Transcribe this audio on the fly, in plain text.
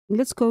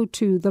Let's go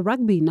to the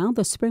rugby now.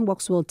 The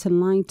Springboks will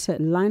tonight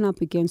line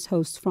up against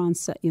host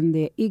France in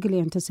their eagerly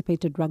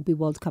anticipated Rugby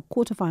World Cup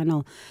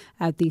quarterfinal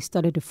at the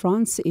Stade de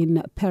France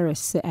in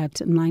Paris at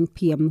 9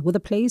 p.m. With a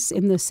place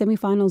in the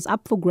semi-finals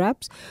up for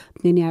grabs,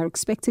 many are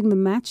expecting the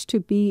match to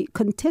be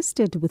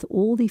contested with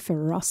all the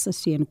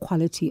ferocity and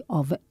quality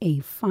of a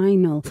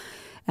final.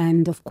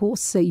 And of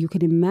course, you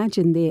can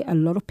imagine there a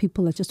lot of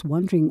people are just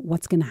wondering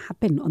what's going to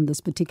happen on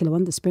this particular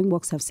one. The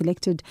Springboks have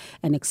selected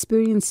an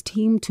experienced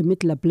team to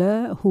meet Les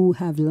Bleus, who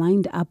have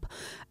lined up,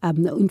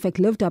 in fact,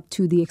 lived up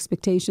to the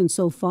expectations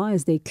so far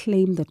as they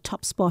claim the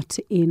top spot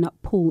in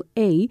Pool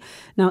A.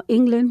 Now,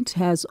 England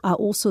are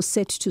also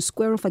set to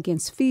square off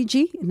against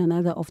Fiji in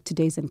another of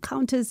today's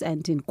encounters.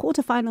 And in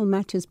quarterfinal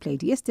matches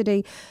played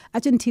yesterday,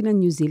 Argentina and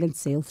New Zealand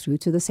sailed through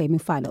to the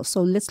semi-final.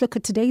 So let's look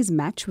at today's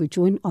match. We're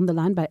joined on the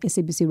line by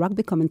SABC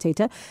Rugby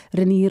commentator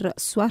Renier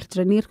Swart.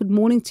 Renier, good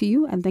morning to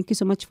you and thank you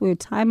so much for your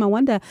time. I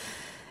wonder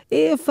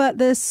if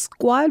the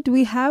squad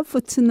we have for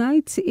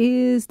tonight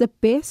is the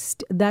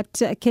best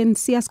that can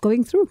see us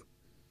going through.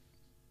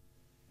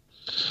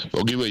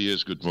 Well, Giva,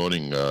 yes, good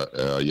morning.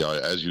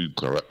 As you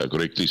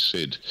correctly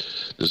said,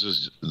 this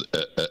is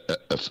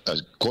a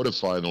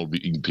quarterfinal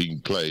being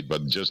played,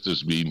 but just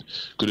as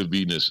could have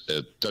been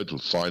a total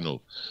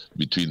final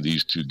between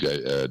these two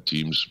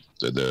teams.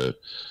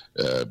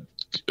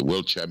 The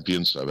world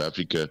champions South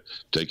Africa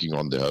taking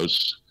on the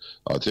hosts.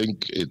 I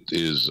think it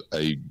is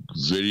a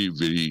very,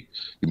 very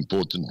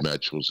important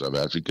match for South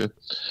Africa.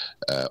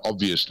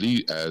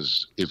 Obviously,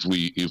 as if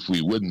we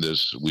win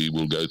this, we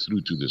will go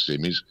through to the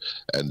semis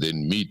and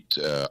then meet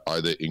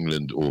either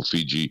England or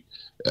Fiji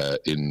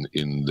in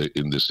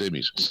the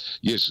semis.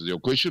 Yes, your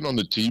question on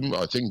the team.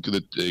 I think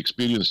that the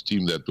experienced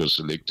team that was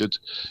selected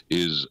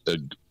is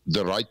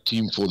the right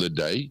team for the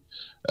day.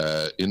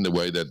 In the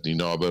way that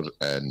Ninaber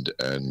and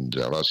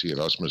Rassie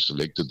Erasmus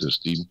selected this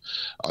team.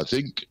 I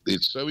think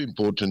it's so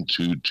important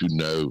to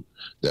know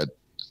that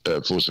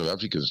for South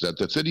Africans, that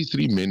the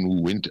 33 men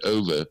who went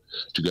over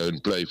to go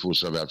and play for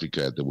South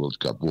Africa at the World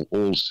Cup were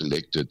all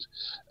selected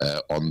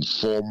on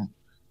form,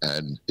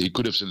 and he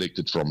could have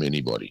selected from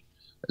anybody.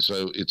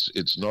 So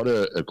it's not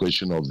a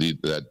question of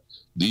that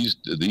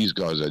these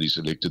guys that he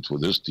selected for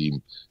this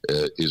team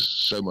is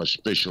so much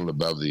special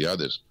above the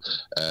others,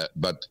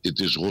 but it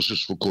is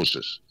horses for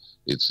courses.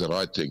 It's the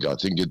right thing. I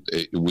think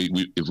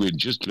if we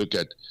just look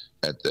at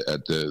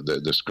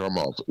the scrum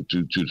half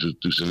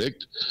to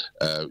select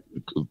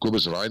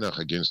Cobus Reinach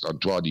against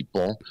Antoine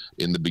Dupont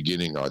in the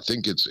beginning, I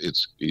think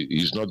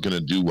he's not going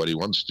to do what he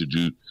wants to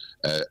do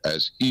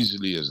as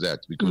easily as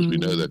that, because we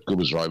know that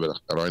Cobus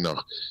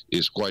Reinach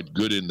is quite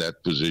good in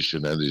that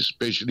position, and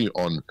especially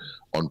on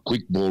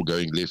quick ball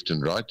going left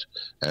and right,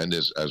 and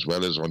as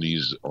well as on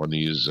his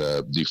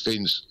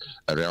defense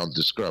around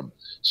the scrum.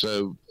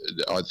 So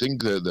I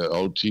think the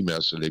whole team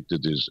has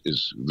selected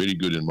is very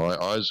good in my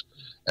eyes,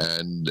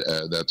 and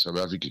that South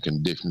Africa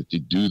can definitely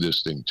do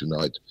this thing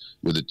tonight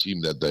with the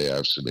team that they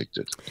have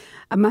selected.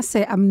 I must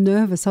say I'm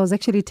nervous. I was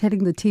actually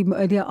telling the team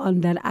earlier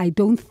on that I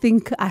don't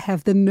think I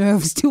have the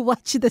nerves to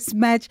watch this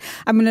match.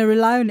 I'm going to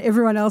rely on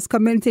everyone else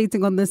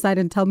commentating on this side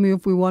and tell me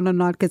if we won or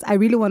not, because I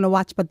really want to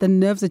watch, but the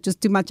nerves are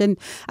just too much. And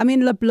I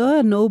mean, Les Bleus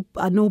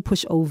are no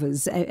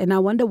pushovers. And I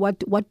wonder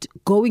what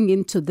going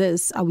into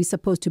this are we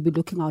supposed to be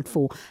looking out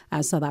for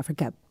as South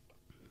Africa?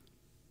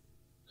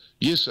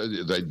 Yes,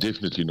 they're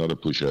definitely not a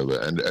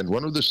pushover. And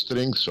one of the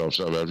strengths of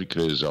South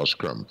Africa is our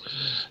scrum.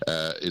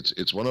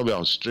 It's one of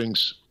our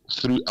strengths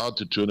throughout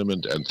the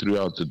tournament and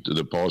throughout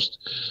the past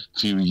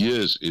few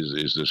years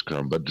is the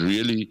scrum. But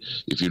really,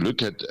 if you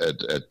look at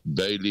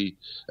Bailey,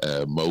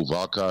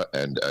 Movaka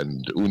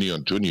and Uni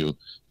Antonio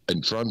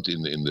in front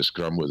in the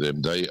scrum with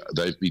them,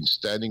 they've been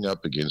standing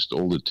up against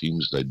all the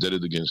teams. They did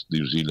it against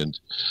New Zealand.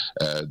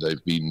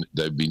 They've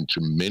been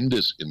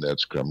tremendous in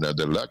that scrum. Now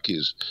the luck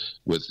is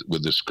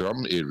with the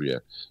scrum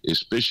area,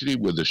 especially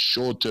with the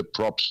shorter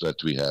props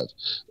that we have.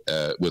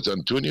 With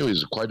Antonio,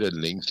 is quite a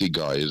lengthy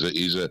guy.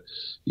 He's a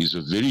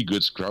very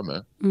good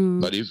scrummer.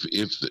 But if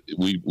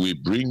we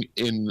bring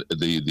in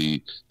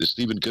the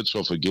Stephen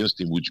Kitsoff against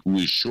him, who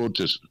is short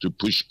to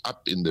push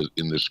up in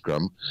the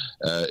scrum,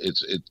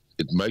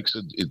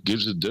 it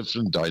gives a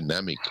different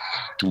dynamic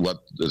to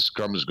what the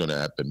scrum is going to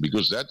happen,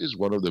 because that is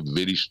one of the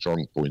very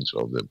strong points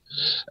of them.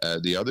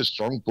 The other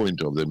strong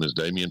point of them is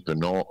Damien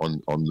Penaud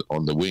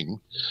on the wing,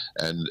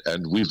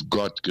 and we've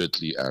got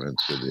Gertley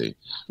Arendse there.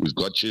 We've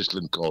got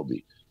Cheslin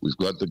Colby. We've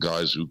got the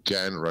guys who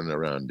can run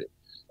around him.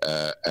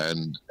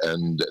 And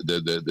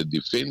the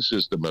defense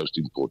is the most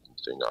important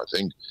thing. I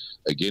think,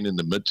 again, in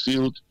the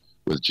midfield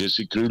with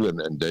Jesse Krul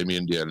and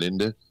Damien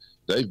Dialende,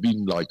 they've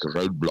been like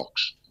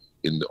roadblocks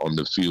on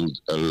the field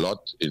a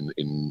lot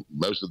in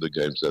most of the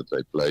games that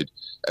they played,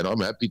 and I'm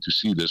happy to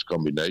see this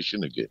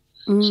combination again,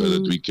 so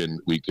that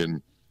we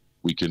can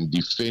we can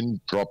defend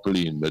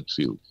properly in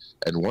midfield.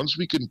 And once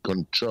we can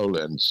control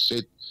and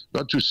set,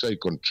 not to say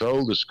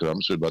control the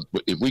scrums, but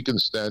if we can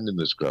stand in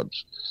the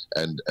scrums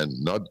and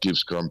not give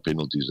scrum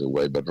penalties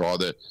away, but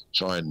rather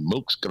try and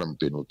milk scrum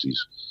penalties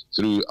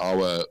through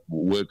our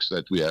works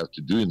that we have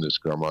to do in the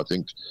scrum, I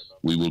think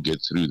we will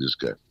get through this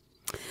game.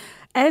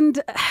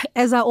 And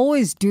as I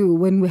always do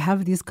when we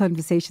have these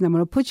conversations, I'm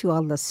going to put you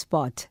on the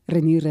spot,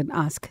 Renier, and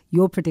ask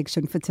your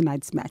prediction for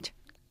tonight's match.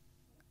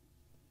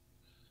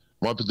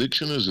 My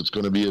prediction is it's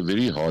going to be a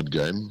very hard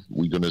game.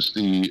 We're going to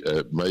see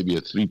maybe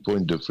a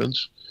 3-point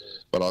difference,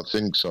 but I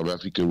think South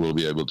Africa will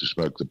be able to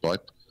smoke the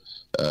pipe.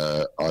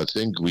 I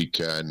think we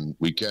can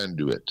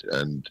do it,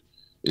 and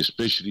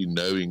especially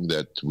knowing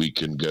that we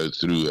can go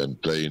through and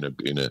play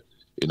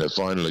in a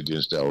final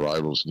against our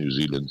rivals New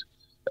Zealand,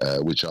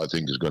 which I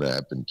think is going to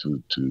happen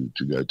to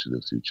go to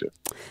the future.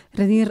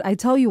 Renier, I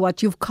tell you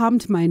what, you've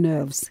calmed my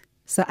nerves,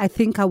 so I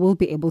think I will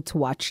be able to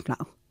watch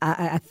now.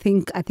 I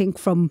think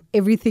from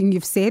everything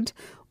you've said,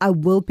 I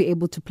will be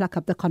able to pluck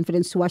up the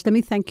confidence to watch. Let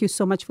me thank you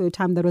so much for your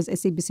time. That was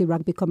SABC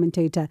rugby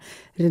commentator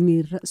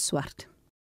Renier Swart.